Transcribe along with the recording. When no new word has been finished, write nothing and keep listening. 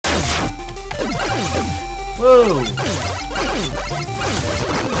Whoa!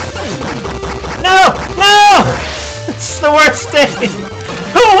 No! No! It's the worst thing!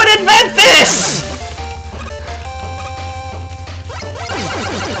 Who would invent this?!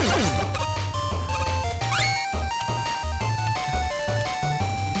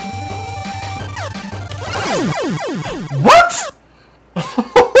 What?!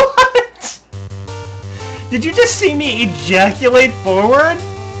 What?! Did you just see me ejaculate forward?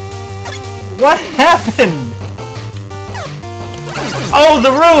 What happened? Oh,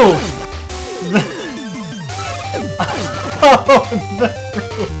 the roof! Oh, the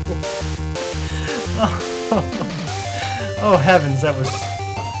roof! Oh, heavens,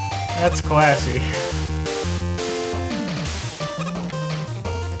 that's classy.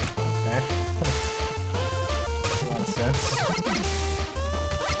 Okay. Nonsense.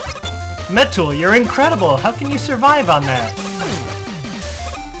 Metal, you're incredible! How can you survive on that?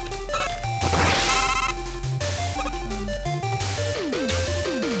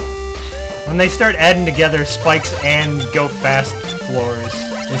 When they start adding together spikes and go fast floors,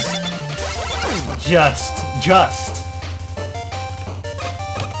 just.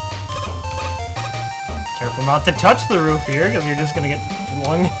 Careful not to touch the roof here, because you're just gonna get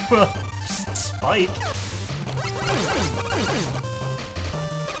flung into a spike.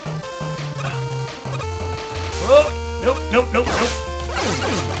 Oh, nope.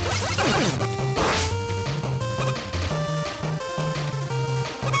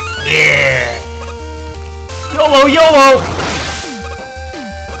 Yeah! YOLO, YOLO!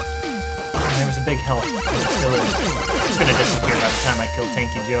 There was a big health. It still is. It's gonna disappear by the time I kill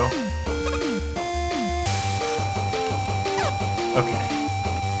Tanky Joe. Okay.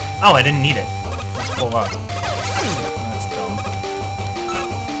 Oh, I didn't need it. Let's pull up. That's dumb.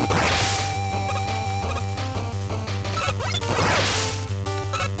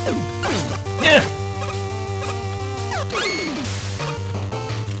 Yeah!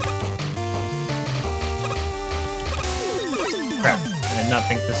 Crap, I did not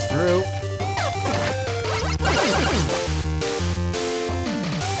think this through.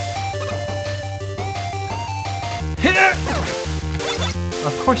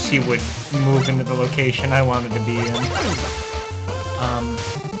 Of course he would move into the location I wanted to be in.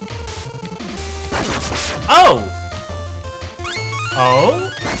 Oh! Oh?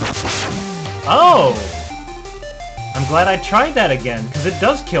 Oh! I'm glad I tried that again, because it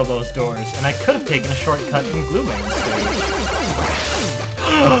does kill those doors, and I could have taken a shortcut in Glue Man's stage.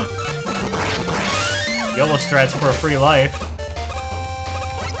 YOLO strats for a free life.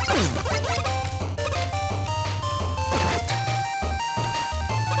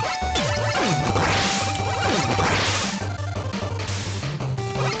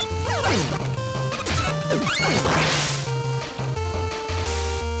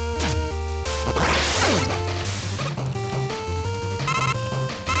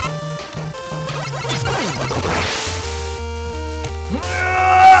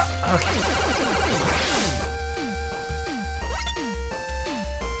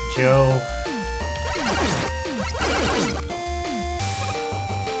 Joe.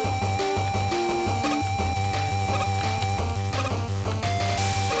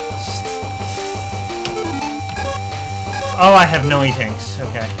 Oh, I have no E-tanks.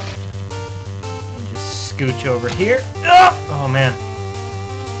 Okay. Just scooch over here. Oh, man.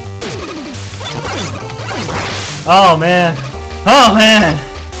 Oh, man. Oh, man.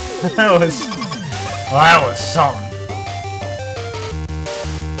 That was something.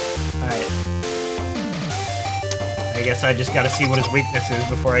 I guess I just gotta see what his weakness is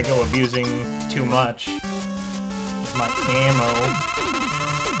before I go abusing too much. With my ammo.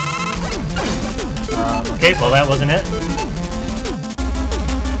 Okay, well that wasn't it.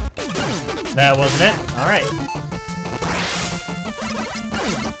 That wasn't it. Alright.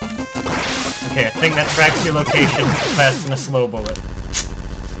 Okay, I think that tracks your location faster than a slow bullet.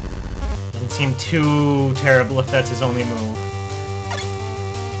 Doesn't seem too terrible if that's his only move.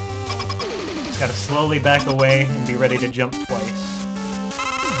 Gotta slowly back away and be ready to jump twice.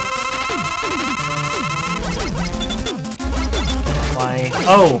 Why?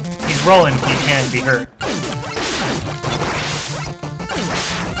 Oh! He's rolling. He can be hurt.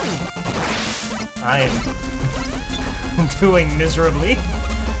 I am doing miserably.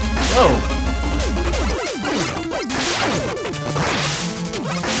 Whoa!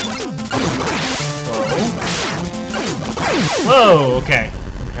 Whoa! Whoa! Okay.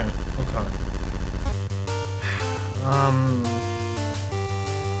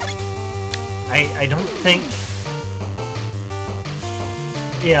 I don't think...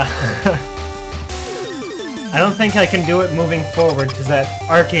 Yeah. I don't think I can do it moving forward, because that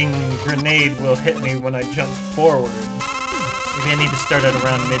arcing grenade will hit me when I jump forward. Maybe I need to start at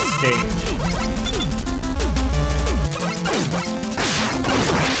around mid-stage.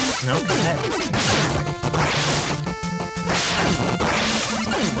 Nope, that.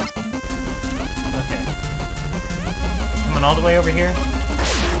 Okay. Coming all the way over here?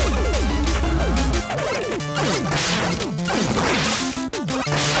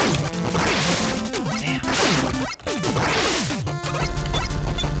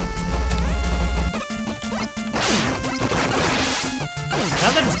 Now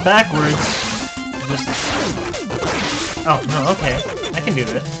that it's backwards, just... Oh, no, okay. I can do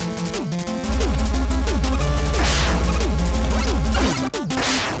this.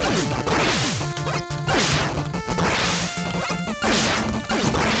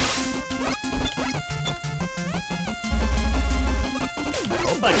 I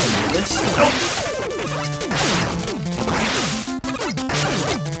hope I can do this. Nope!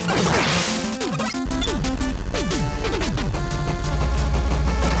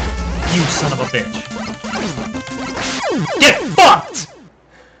 You son of a bitch. Get fucked!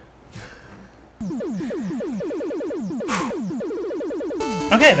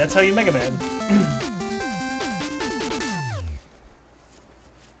 Okay, that's how you Mega Man.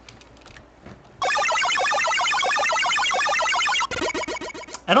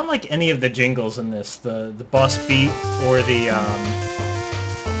 I don't like any of the jingles in this. The boss beat or the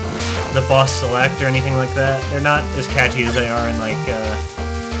boss select or anything like that. They're not as catchy as they are in like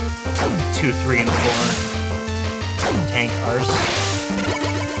 2, 3, and 4. Tank Arse.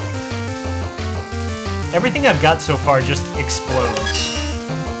 Everything I've got so far just explodes.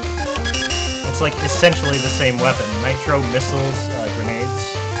 It's like essentially the same weapon. Nitro, missiles,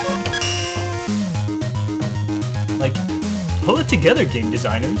 grenades. Like, pull it together, game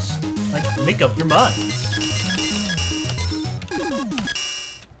designers. Like, make up your minds.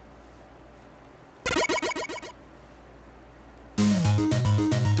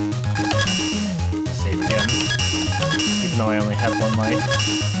 I only have 1 life.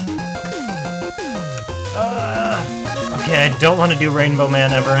 Okay, I don't want to do Rainbow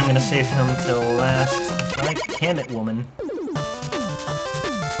Man ever. I'm gonna save him till last. Try Can It Woman.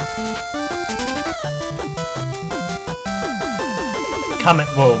 Comet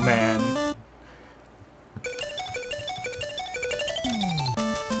Whoa Man.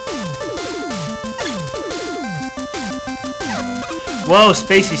 Whoa,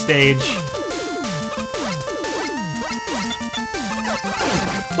 spacey stage.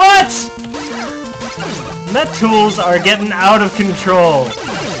 What?! Net-tools are getting out of control.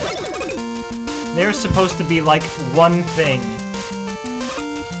 They're supposed to be like one thing.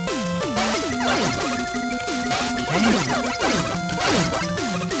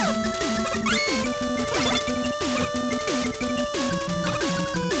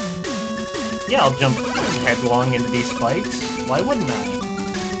 Yeah, I'll jump headlong into these fights. Why wouldn't I?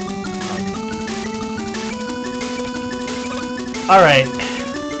 Alright.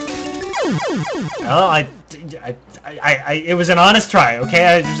 Well, it was an honest try,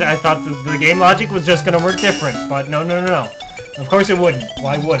 okay? I thought the game logic was just gonna work different, but no. Of course it wouldn't.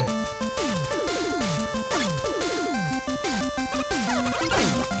 Why would it?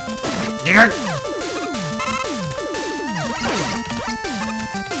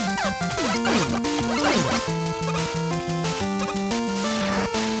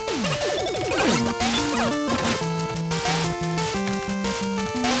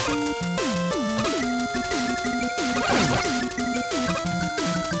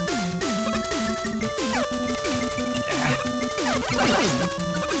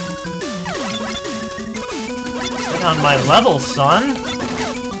 Stay on my level, son!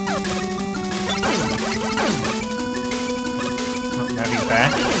 Oh, now he's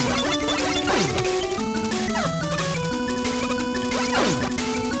back.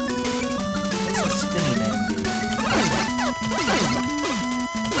 What's the spinny man do?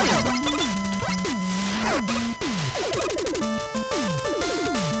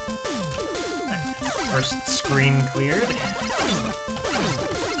 First screen cleared.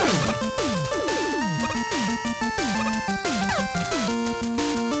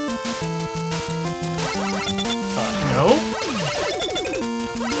 No?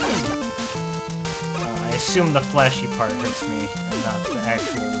 I assume the flashy part hurts me, and not the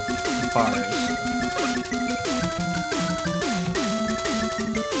actual bars.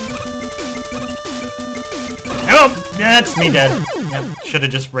 Nope! That's me dead. Yep, should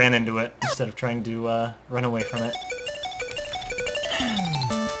have just ran into it instead of trying to run away from it.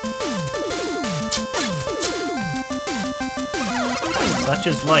 Such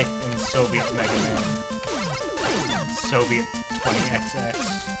is life in Soviet Mega Man. Soviet 20XX.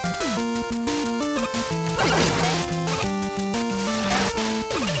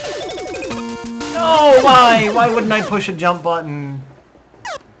 No, why? Why wouldn't I push a jump button?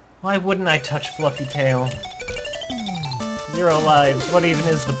 Why wouldn't I touch Fluffy Tail? 0 lives, what even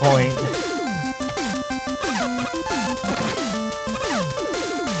is the point?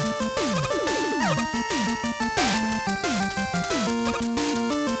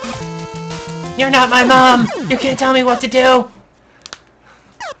 You're not my mom! You can't tell me what to do!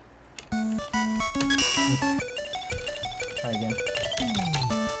 Try again.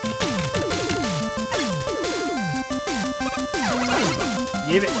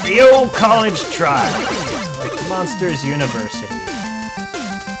 Give it the old college try, like Monsters University.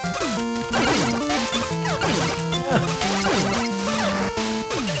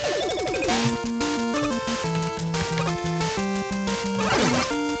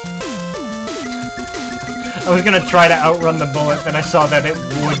 I was gonna try to outrun the bullet, then I saw that it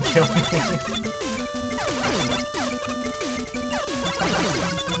would kill me.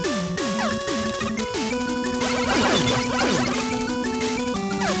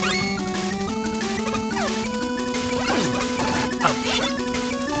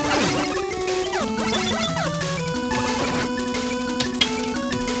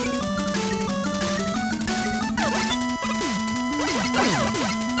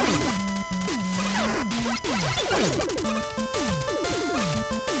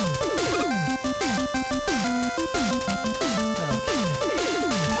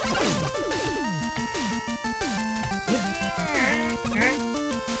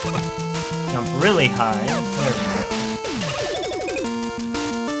 Jump really high. There we go.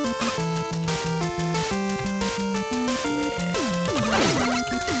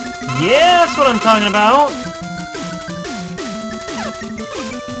 Yeah, that's what I'm talking about!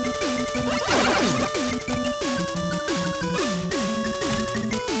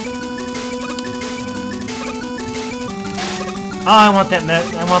 Oh, I want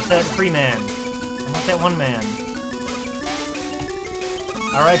that free man. I want that one man.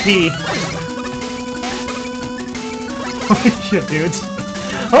 R.I.P. Holy shit, dudes.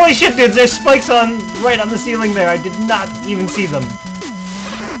 Holy shit, dudes, there's spikes right on the ceiling there. I did not even see them.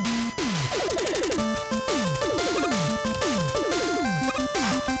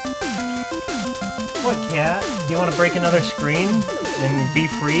 What, cat? Do you want to break another screen and be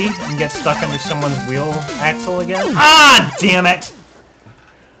free and get stuck under someone's wheel axle again? Ah, damn it!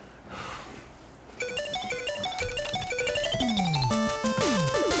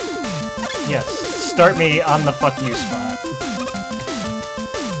 Yes, start me on the fuck you spot.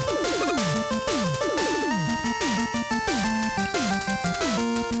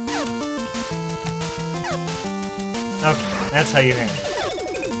 Okay, that's how you handle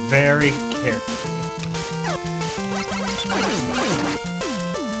it. Very carefully.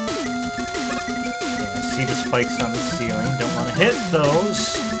 See the spikes on the ceiling. Don't want to hit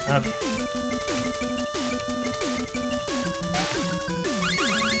those. Okay.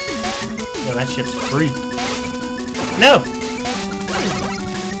 Yo, that shit's free. No!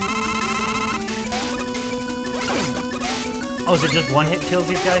 Oh, is it just one hit kills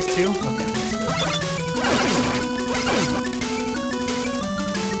these guys too? Okay.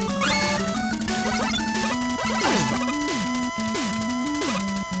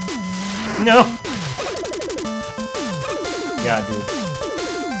 No! Yeah, dude.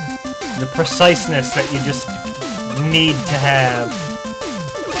 The preciseness that you just need to have.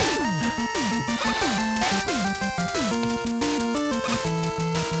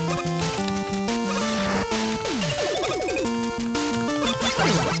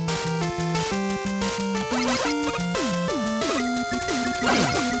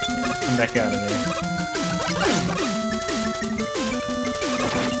 Come back out of there.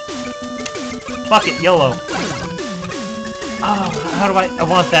 Fuck it, YOLO. Oh, how do I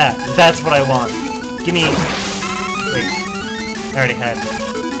want that. That's what I want. Give me... Wait. I already had it.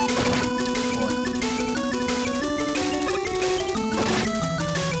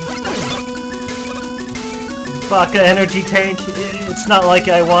 Fuck, a energy tank. It's not like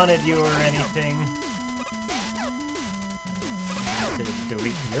I wanted you or anything. To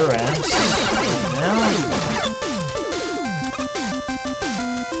delete your ass. Now.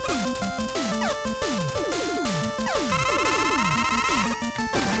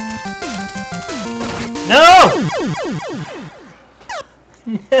 No!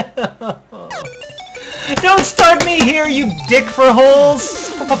 No! Don't start me here, you dick for holes!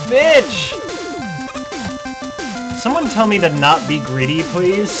 Son of a bitch! Someone tell me to not be greedy,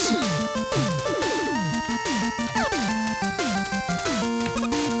 please.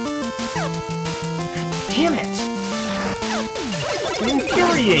 Damn it!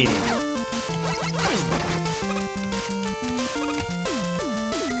 infuriating.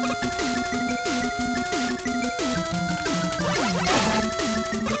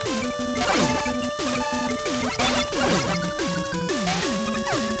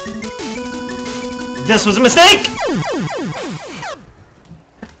 This was a mistake!